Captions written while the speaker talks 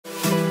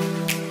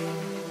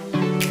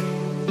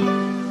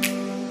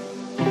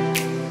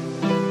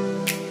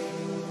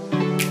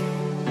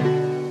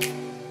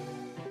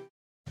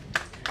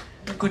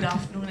Good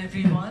afternoon,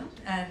 everyone.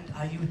 And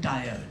are you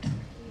tired?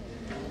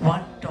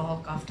 One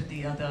talk after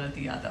the other.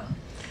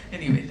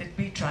 Anyway, let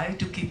me try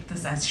to keep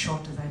this as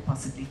short as I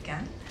possibly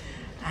can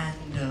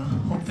and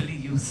hopefully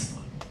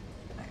useful.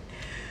 Right.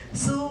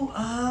 So,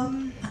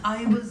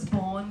 I was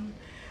born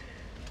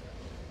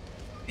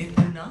in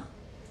Pune.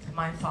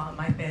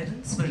 My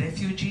parents were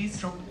refugees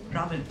from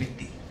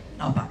Rawalpindi,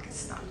 now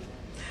Pakistan.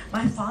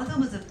 My father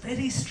was a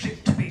very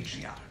strict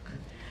patriarch,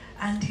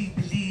 and he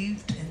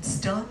believed in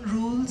stern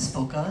rules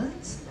for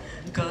girls.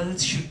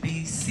 Girls should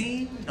be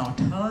seen, not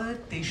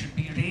heard. They should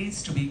be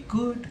raised to be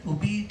good,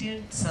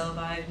 obedient,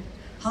 servile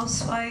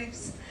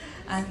housewives,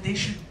 and they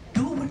should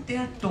do what they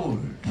are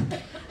told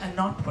and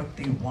not what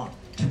they want.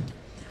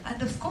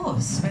 And of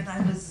course, when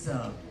I was,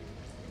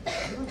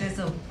 there's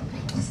a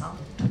sound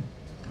coming.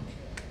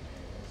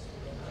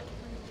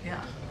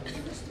 Yeah.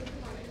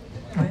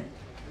 Where?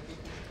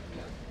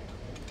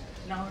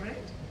 Now,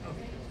 right?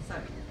 Okay,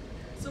 sorry.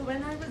 So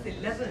when I was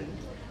 11,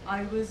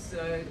 I was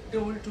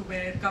told to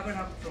wear cover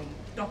up from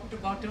top to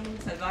bottom,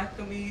 salwar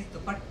kameez,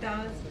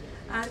 dupattas,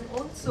 and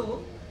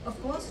also,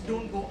 of course,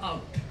 don't go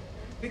out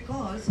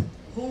because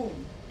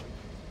home.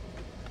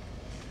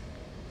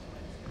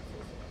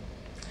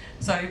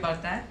 Sorry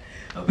about that.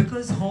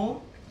 Because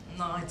home,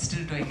 no, it's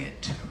still doing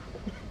it.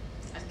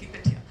 I'll keep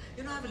it here.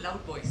 You know, I have a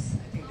loud voice.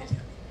 I think they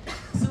hear me.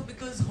 So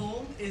because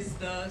home is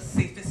the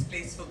safest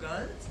place for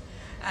girls,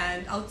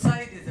 and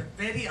outside is a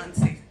very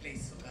unsafe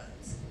place for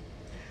girls.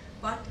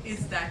 But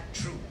is that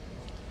true?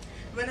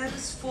 When I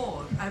was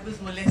 4, I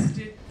was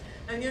molested,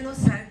 and you know,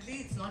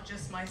 sadly, it's not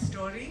just my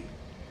story,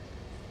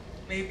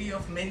 maybe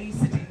of many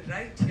sitting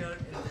right here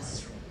in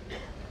this room.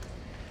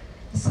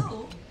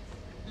 So,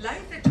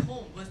 life at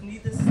home was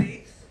neither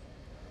safe,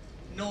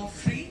 nor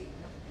free,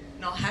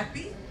 nor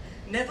happy,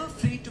 never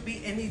free to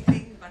be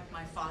anything but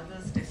my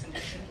father's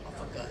definition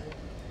of a girl.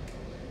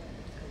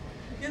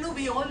 You know,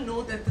 we all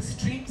know that the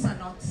streets are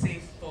not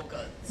safe for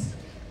girls.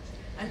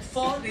 And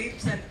 4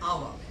 rapes an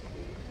hour.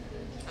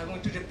 I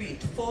want to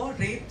repeat, 4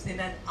 rapes in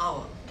an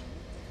hour,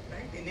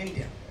 right, in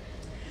India.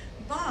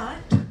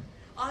 But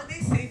are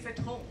they safe at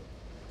home?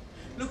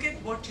 Look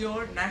at what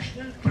your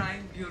National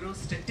Crime Bureau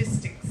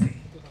statistics say.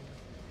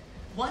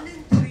 1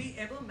 in 3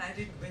 ever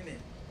married women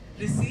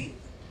receive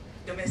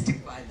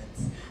domestic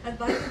violence. And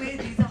by the way,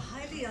 these are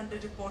highly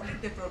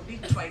underreported. They're probably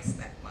twice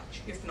that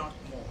much, if not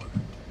more.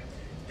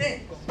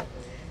 Then,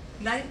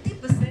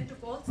 90%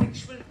 of all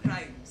sexual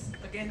crimes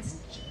against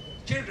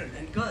children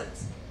and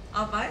girls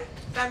are by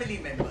family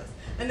members.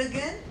 And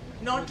again,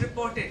 not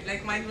reported,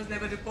 like mine was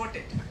never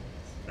reported.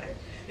 Right?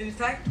 In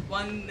fact,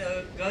 one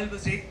girl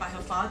was raped by her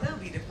father.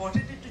 We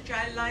reported it to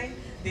Childline.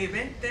 They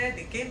went there,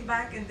 they came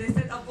back, and they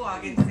said, "Ab wo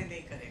aage se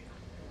nahi karega."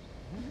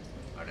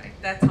 All right,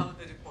 that's how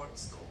the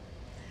reports go.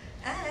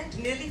 And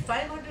nearly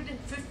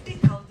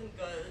 550,000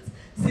 girls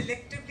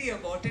selectively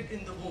aborted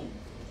in the womb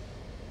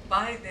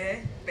by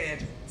their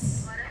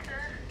parents.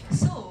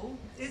 So,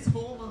 is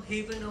home a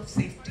haven of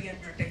safety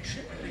and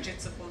protection, which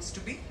it's supposed to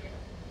be?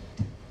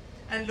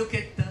 And look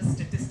at the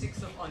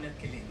statistics of honor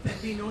killings,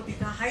 and we know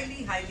these are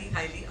highly, highly,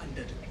 highly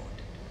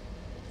underreported.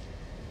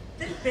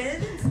 Then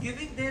parents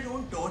giving their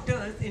own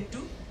daughters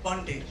into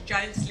bondage,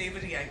 child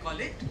slavery I call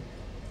it,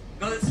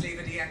 girl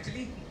slavery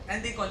actually,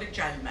 and they call it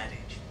child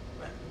marriage.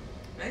 Well,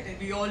 right? And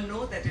we all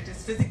know that it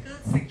is physical,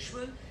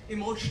 sexual,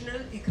 emotional,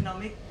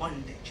 economic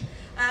bondage.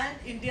 And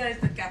India is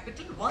the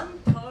capital.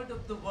 1/3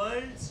 of the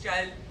world's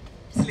child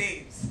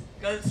slaves,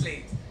 girl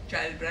slaves,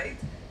 child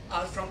brides,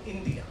 are from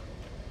India.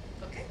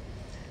 Okay?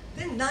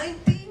 Then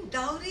 19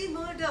 dowry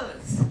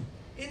murders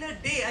in a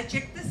day. I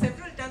checked this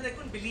several times, I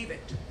couldn't believe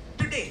it.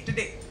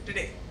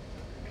 Today.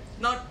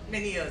 Not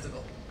many years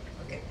ago.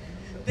 Okay?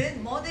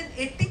 Then more than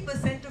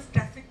 80% of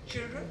trafficked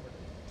children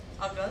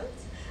are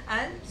girls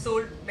and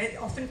sold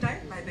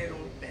oftentimes by their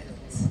own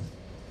parents.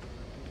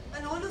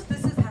 And all of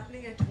this is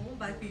happening at home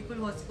by people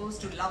who are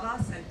supposed to love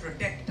us and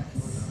protect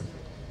us.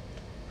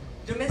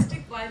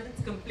 Domestic violence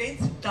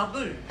complaints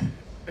doubled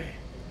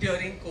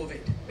during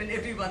COVID, when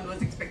everyone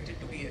was expected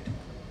to be at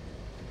home.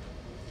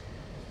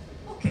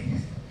 Okay,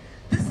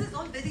 this is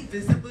all very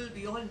visible,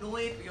 we all know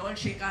it, we all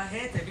shake our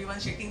heads,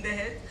 everyone's shaking their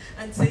heads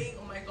and saying,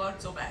 "Oh my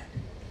God, so bad."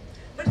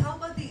 But how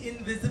about the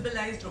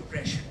invisibilized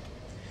oppression?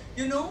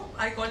 You know,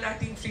 I call our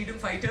team freedom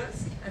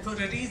fighters, and for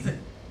a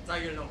reason. Now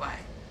you'll know why.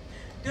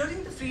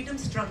 During the freedom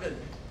struggle,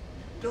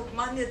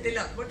 Lokmanya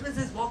Tilak, what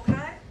was his war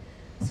cry?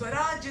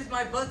 "Swaraj is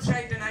my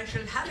birthright and I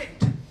shall have it."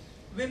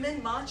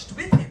 Women marched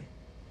with him.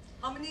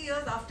 How many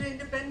years after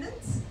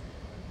independence?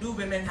 Do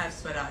women have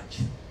Swaraj?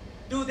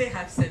 Do they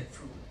have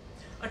self-rule?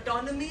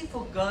 Autonomy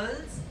for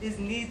girls is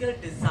neither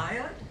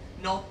desired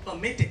nor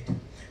permitted.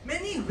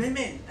 Many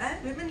women,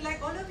 and women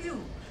like all of you,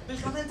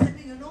 will come and tell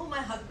me, "You know,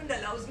 my husband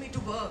allows me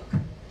to work.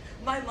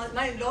 My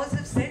in-laws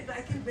have said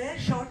I can wear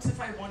shorts if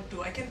I want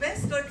to. I can wear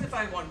skirts if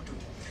I want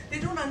to." They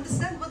don't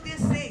understand what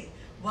they're saying.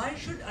 Why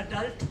should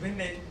adult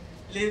women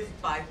live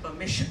by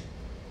permission?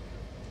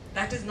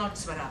 That is not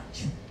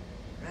Swaraj,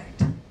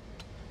 right?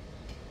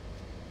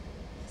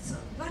 So,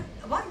 but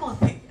one more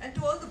thing, and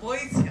to all the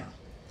boys here,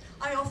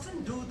 I often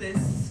often do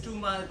this to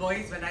my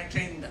boys when I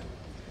train them.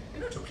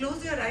 You know, to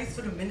close your eyes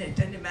for a minute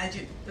and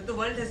imagine that the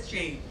world has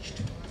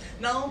changed.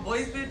 Now,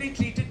 boys will be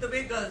treated the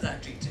way girls are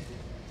treated.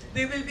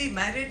 They will be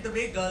married the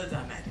way girls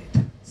are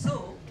married.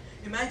 So,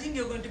 imagine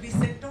you're going to be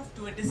sent off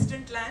to a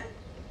distant land,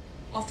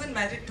 often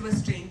married to a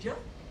stranger.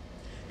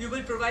 You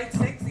will provide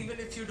sex even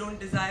if you don't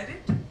desire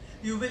it.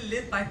 You will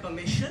live by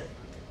permission.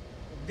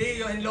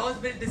 Your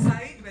in-laws will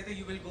decide whether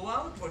you will go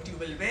out, what you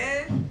will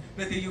wear,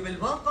 whether you will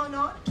work or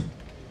not,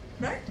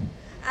 right?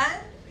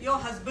 And your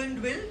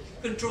husband will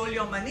control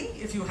your money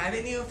if you have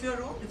any of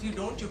your own. If you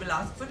don't, you will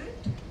ask for it,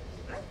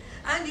 right?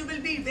 And you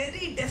will be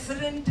very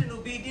deferent and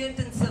obedient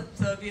and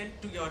subservient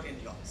to your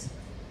in-laws.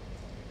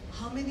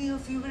 How many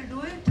of you will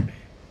do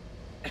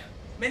it?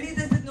 Many,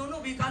 they said, no,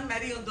 we can't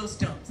marry on those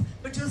terms.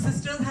 But your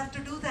sisters have to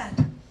do that.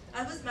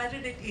 I was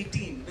married at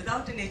 18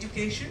 without an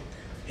education.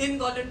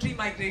 Involuntary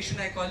migration,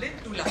 I call it,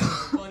 to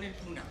Lucknow, born in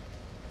Pune.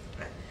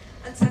 Right?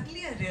 And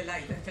suddenly I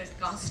realized I felt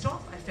cast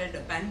off, I felt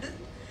abandoned,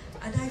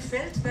 and I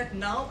felt that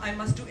now I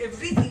must do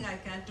everything I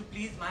can to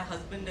please my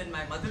husband and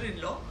my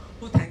mother-in-law,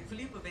 who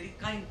thankfully were very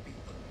kind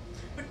people.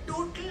 But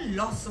total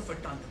loss of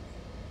autonomy.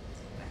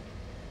 Right?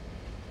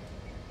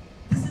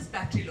 This is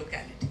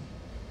patrilocality.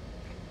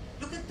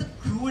 Look at the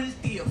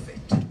cruelty of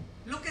it.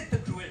 Look at the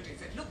cruelty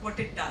of it. Look what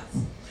it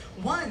does.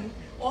 One,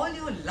 all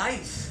your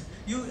life,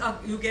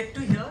 you get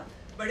to hear,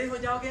 bade ho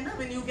jaoge na,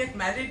 when you get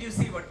married, you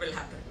see what will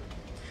happen.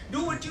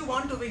 Do what you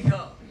want over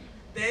here.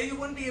 There you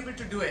won't be able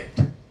to do it.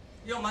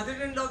 Your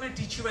mother-in-law will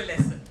teach you a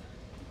lesson.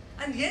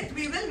 And yet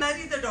we will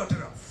marry the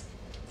daughter off.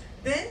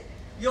 Then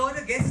you're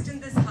a guest in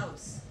this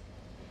house.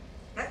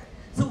 Right?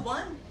 So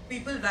one,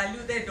 people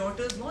value their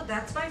daughters more.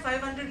 That's why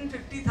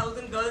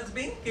 550,000 girls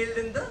being killed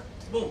in the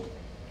boom.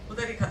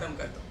 Udhar hi khatam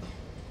kar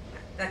do.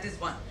 That is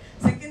one.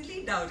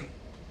 Secondly, dowry.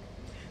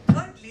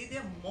 Thirdly, they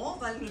are more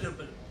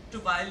vulnerable to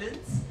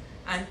violence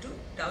and to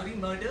dowry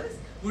murders.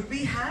 Would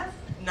we have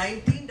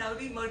 19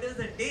 dowry murders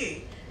a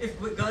day if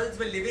girls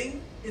were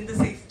living in the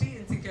safety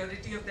and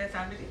security of their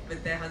family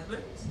with their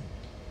husbands?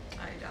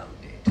 I doubt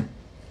it.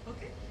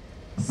 Okay?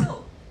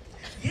 So,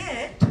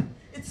 yet,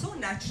 it's so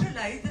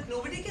naturalized that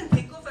nobody can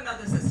think of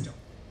another system.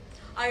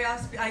 I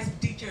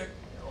teach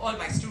all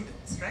my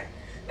students, right?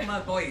 My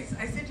boys.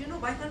 I said,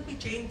 why can't we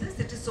change this?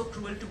 It is so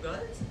cruel to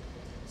girls.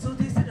 So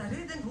they said,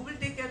 Arey, then who will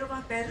take care of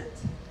our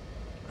parents?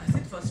 I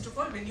said, first of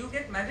all, when you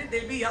get married,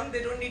 they'll be young,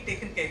 they don't need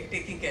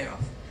taking care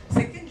of.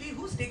 Secondly,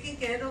 who's taking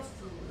care of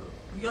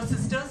your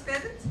sister's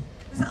parents?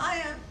 They said, I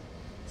am.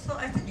 So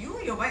I said, you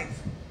or your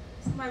wife?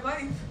 So my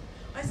wife.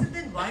 I said,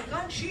 then why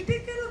can't she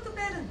take care of the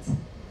parents?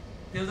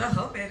 Those are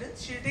her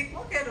parents, she'll take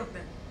more care of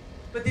them.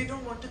 But they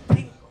don't want to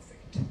think of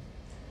it.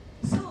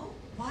 So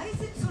why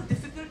is it so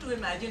difficult to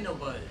imagine a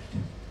world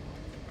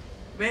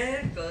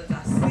where girls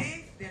are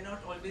safe, they're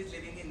not always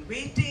living in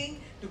waiting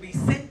to be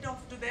sent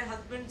off to their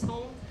husband's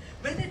home?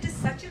 When it is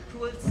such a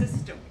cruel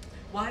system,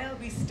 why are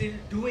we still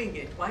doing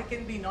it? Why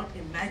can we not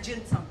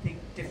imagine something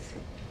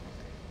different?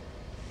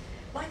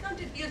 Why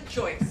can't it be a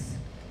choice?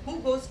 Who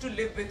goes to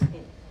live with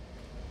whom?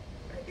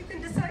 Right? You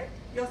can decide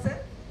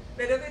yourself,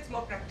 wherever it's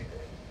more practical.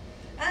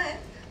 And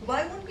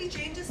why won't we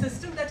change a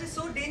system that is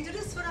so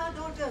dangerous for our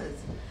daughters?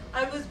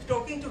 I was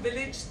talking to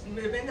village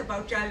women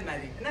about child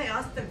marriage, and I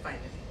asked them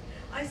finally.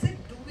 I said,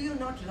 do you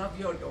not love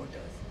your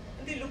daughters?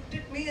 And they looked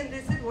at me and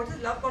they said, what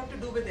has love got to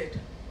do with it?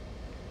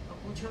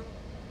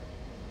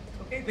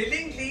 Okay,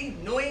 willingly,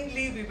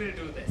 knowingly, we will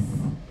do this.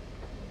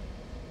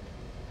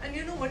 And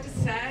you know what is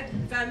sad?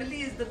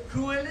 Family is the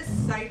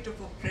cruelest site of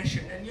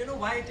oppression. And you know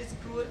why it is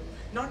cruel?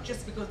 Not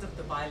just because of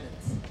the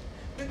violence.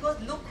 Because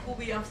look who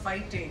we are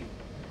fighting.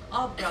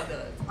 Our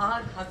brothers,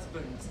 our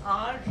husbands,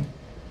 our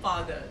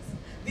fathers.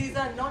 These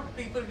are not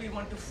people we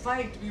want to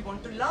fight, we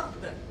want to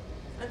love them.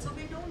 And so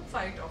we don't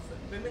fight often.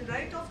 Women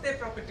write off their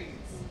properties.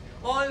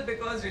 All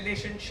because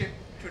relationship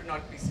should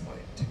not be spoiled.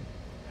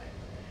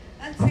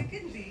 And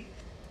secondly,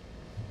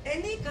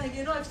 any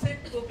kind, I've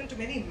spoken to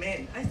many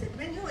men. I said,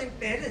 when your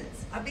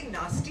parents are being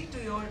nasty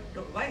to your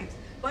wives,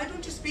 why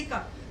don't you speak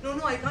up? No,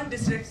 I can't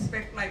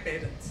disrespect my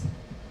parents.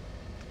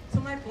 So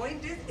my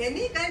point is,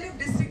 any kind of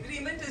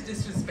disagreement is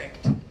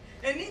disrespect.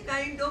 Any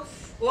kind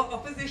of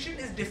opposition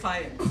is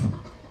defiance.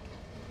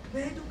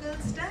 Where do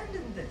girls stand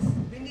in this?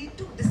 We need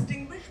to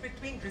distinguish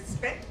between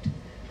respect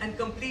and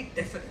complete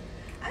deference.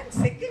 And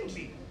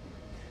secondly,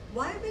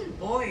 why will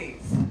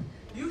boys?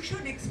 You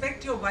should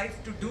expect your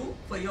wife to do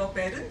for your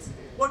parents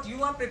what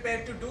you are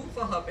prepared to do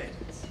for her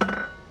parents.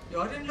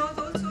 Your in-laws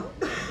also,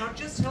 not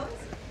just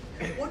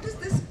hers. What is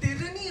this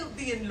tyranny of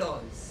the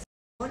in-laws?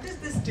 What is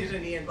this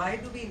tyranny and why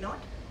do we not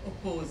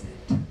oppose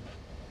it?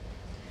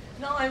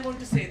 Now I want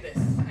to say this.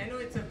 I know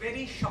it's a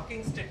very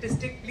shocking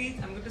statistic. Please,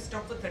 I'm going to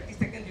stop for 30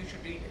 seconds. You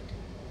should read it.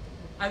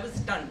 I was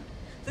stunned.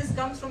 This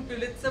comes from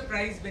Pulitzer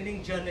Prize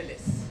winning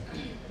journalists,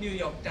 New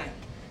York Times.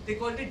 They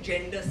called it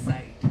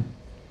gendercide.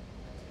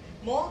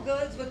 More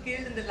girls were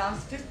killed in the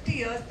last 50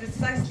 years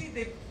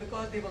precisely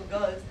because they were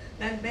girls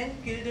than men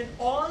killed in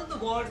all the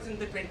wars in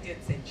the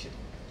 20th century.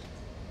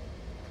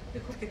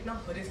 देखो कितना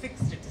horrific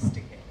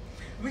statistic है.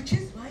 which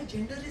is why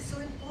gender is so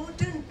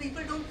important.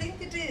 People don't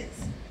think it is.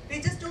 They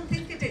just don't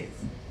think it is.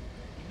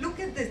 Look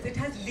at this, it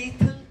has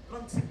lethal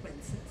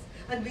consequences.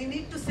 And we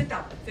need to sit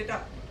up.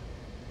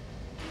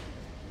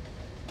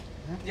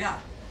 Yeah,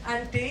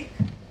 and take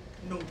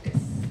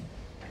notice.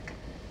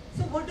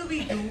 So what do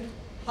we do?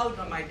 How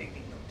am I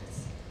taking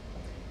notice?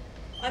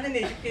 I'm an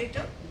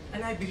educator,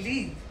 and I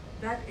believe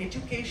that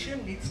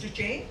education needs to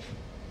change,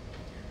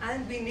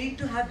 and we need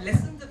to have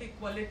lessons of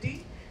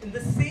equality in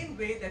the same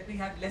way that we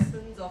have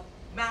lessons of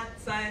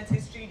math, science,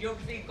 history,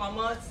 geography,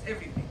 commerce,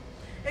 everything.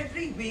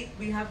 Every week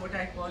we have what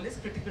I call as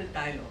critical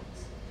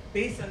dialogues,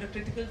 based on a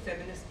critical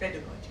feminist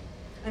pedagogy.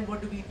 And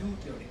what do we do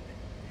during them?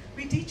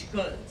 We teach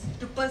girls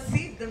to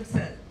perceive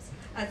themselves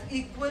as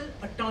equal,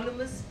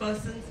 autonomous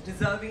persons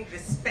deserving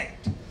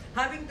respect,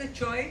 having the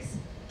choice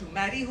to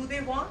marry who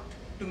they want,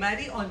 to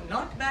marry or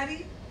not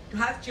marry, to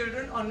have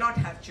children or not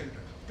have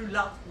children, to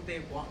love who they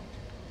want.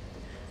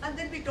 And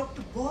then we talk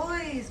to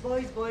boys,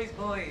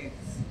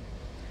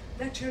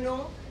 that, you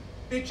know,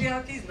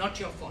 patriarchy is not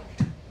your fault.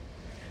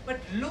 But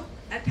look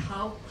at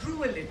how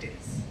cruel it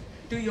is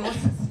to your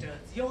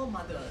sisters, your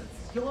mothers,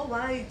 your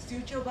wives,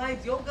 future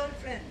wives, your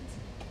girlfriends.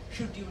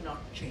 Should you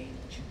not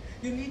change?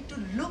 You need to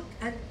look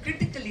and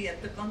critically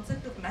at the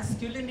concept of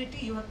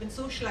masculinity you have been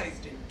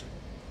socialized into,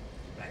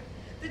 right?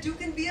 That you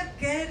can be a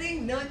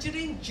caring,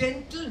 nurturing,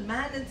 gentle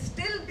man and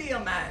still be a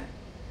man.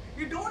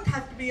 You don't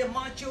have to be a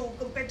macho,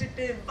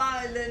 competitive,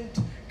 violent,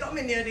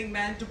 domineering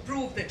man to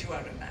prove that you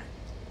are a man.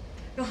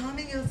 You're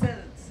harming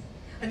yourselves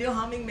and you're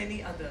harming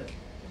many others.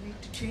 You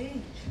need to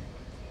change.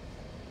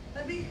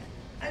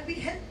 And we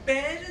help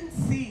parents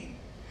see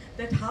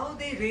that how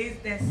they raise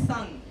their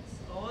sons,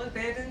 all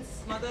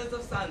parents, mothers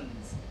of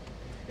sons,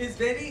 is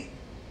very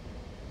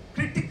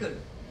critical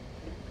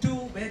to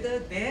whether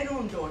their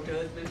own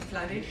daughters will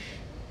flourish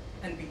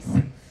and be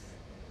safe.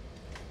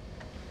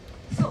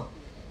 So,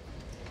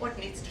 what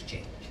needs to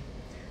change?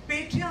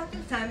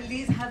 Patriarchal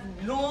families have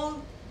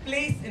no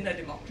place in a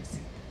democracy.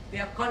 They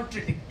are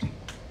contradictory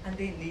and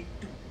they need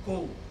to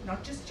go.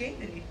 Not just change,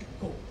 they need to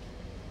go.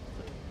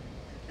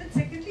 Then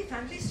secondly,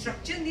 family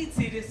structure needs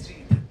serious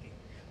rethinking.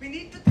 We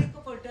need to think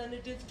of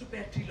alternatives to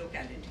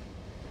patrilocality.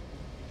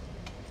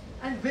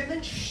 And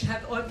women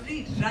have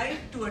every right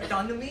to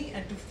autonomy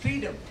and to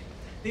freedom.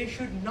 They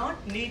should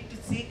not need to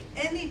seek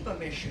any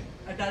permission,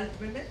 adult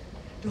women,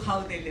 to how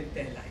they live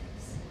their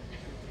lives.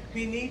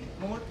 We need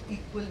more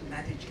equal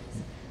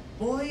marriages.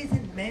 Boys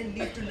and men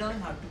need to learn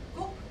how to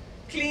cook,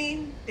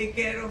 clean, take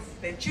care of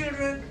their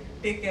children,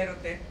 take care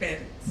of their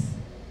parents.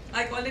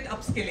 I call it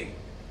upskilling,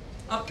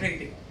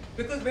 upgrading.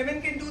 Because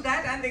women can do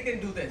that and they can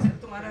do this.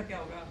 Tumhara kya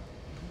hoga?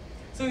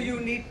 So you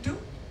need to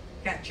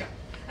catch up.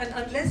 And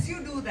unless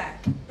you do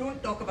that,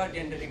 don't talk about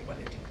gender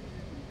equality.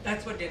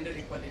 That's what gender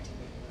equality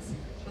means.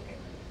 Okay.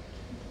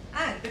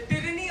 And the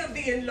tyranny of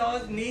the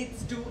in-laws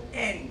needs to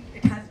end.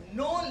 It has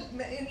no,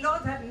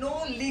 in-laws have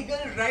no legal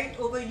right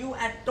over you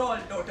at all,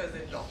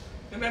 daughters-in-law.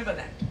 Remember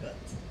that,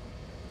 girls.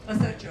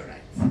 Assert your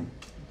rights.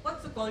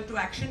 What's the call to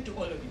action to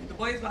all of you? The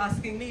boys were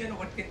asking me, you know,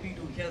 what can we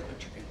do? Here's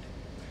what you can do.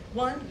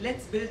 One,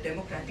 let's build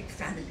democratic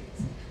families.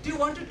 Do you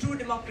want a true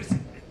democracy?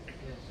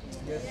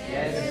 Yes.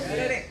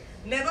 Yes.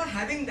 Never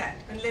having that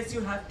unless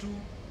you have true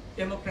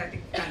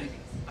democratic families.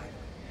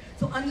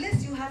 So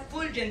unless you have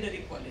full gender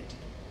equality,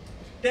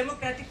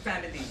 democratic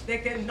families, there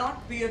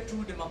cannot be a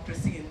true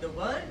democracy in the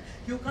world.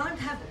 You can't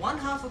have one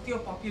half of your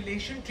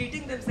population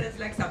treating themselves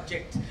like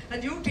subjects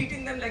and you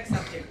treating them like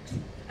subjects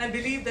and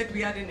believe that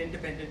we are an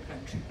independent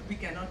country. We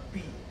cannot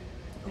be.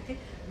 Okay?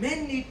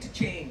 Men need to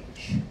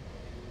change.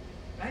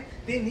 Right?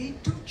 They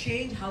need to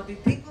change how they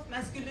think of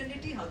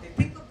masculinity, how they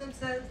think of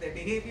themselves, their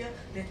behavior,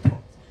 their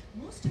thoughts.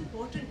 Most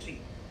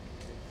importantly,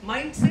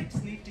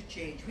 mindsets need to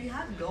change. We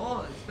have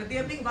laws, but they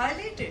are being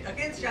violated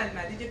against child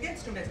marriage,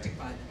 against domestic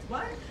violence.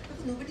 Why?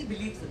 Because nobody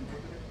believes in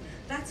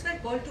that. That's why I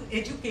call to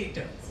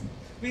educators.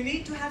 We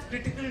need to have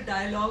critical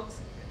dialogues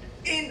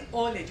in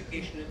all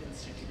educational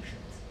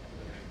institutions.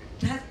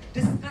 To have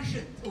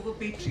discussions over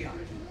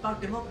patriarchy,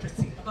 about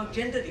democracy, about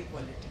gender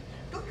equality.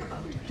 Talk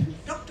about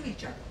it. Talk to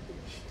each other.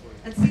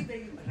 And see where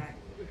you arrive.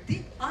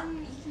 The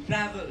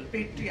unravel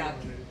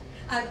patriarchy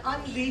and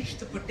unleash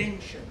the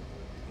potential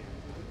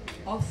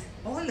of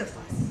all of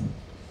us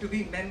to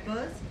be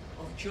members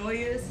of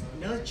joyous,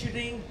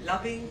 nurturing,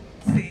 loving,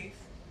 safe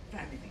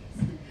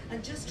families.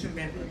 And just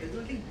remember, there's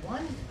only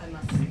one, I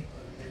must say,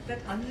 that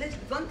unless,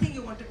 one thing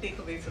you want to take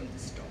away from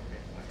this talk,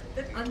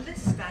 that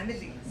unless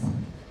families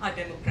are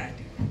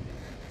democratic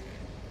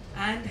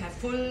and have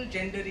full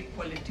gender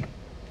equality,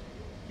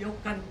 your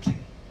country,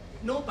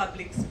 no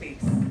public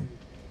space,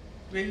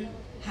 will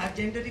have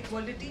gender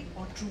equality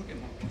or true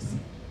democracy.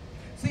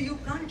 So you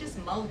can't just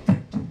mouth it.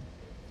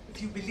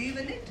 If you believe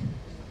in it,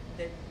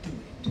 then do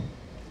it.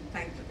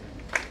 Thank you.